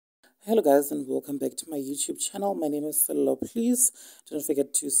Hello guys and welcome back to my YouTube channel. My name is Simelane. Please don't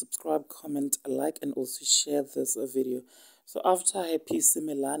forget to subscribe, comment, like and also share this video. So after Happy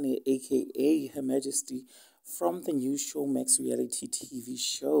Simelane aka Her Majesty from the new Showmax reality TV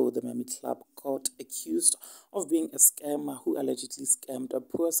show The Mummy Club got accused of being a scammer who allegedly scammed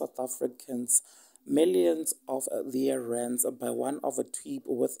poor South Africans millions of their rands by one of a tweet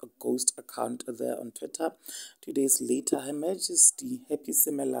with a ghost account there on Twitter. 2 days later, Her Majesty Happy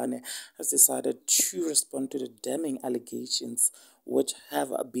Simelane has decided to respond to the damning allegations which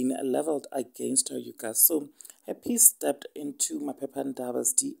have been leveled against her, you guys. So Happy stepped into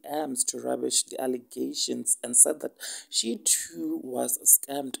Mapepandaba's DMs to rubbish the allegations and said that she too was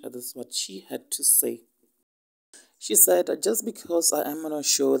scammed. This is what she had to say. She said, just because I am on a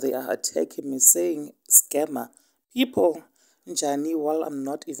show, they are attacking me, saying scammer. People, Njani, while I'm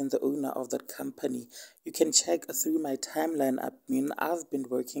not even the owner of that company, you can check through my timeline. I mean, I've been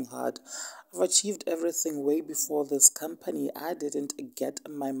working hard. I've achieved everything way before this company. I didn't get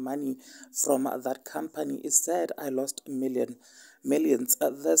my money from that company. Instead, I lost millions.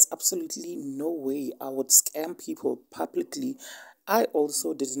 There's absolutely no way I would scam people publicly. I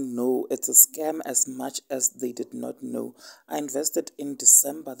also didn't know it's a scam as much as they did not know. I invested in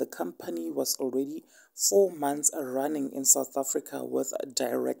December. The company was already 4 months running in South Africa with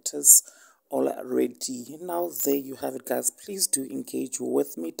directors already. Now there you have it, guys. Please do engage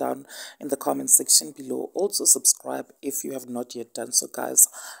with me down in the comment section below. Also subscribe if you have not yet done so, guys.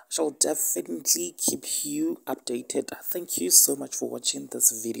 I shall definitely keep you updated. Thank you so much for watching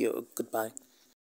this video. Goodbye.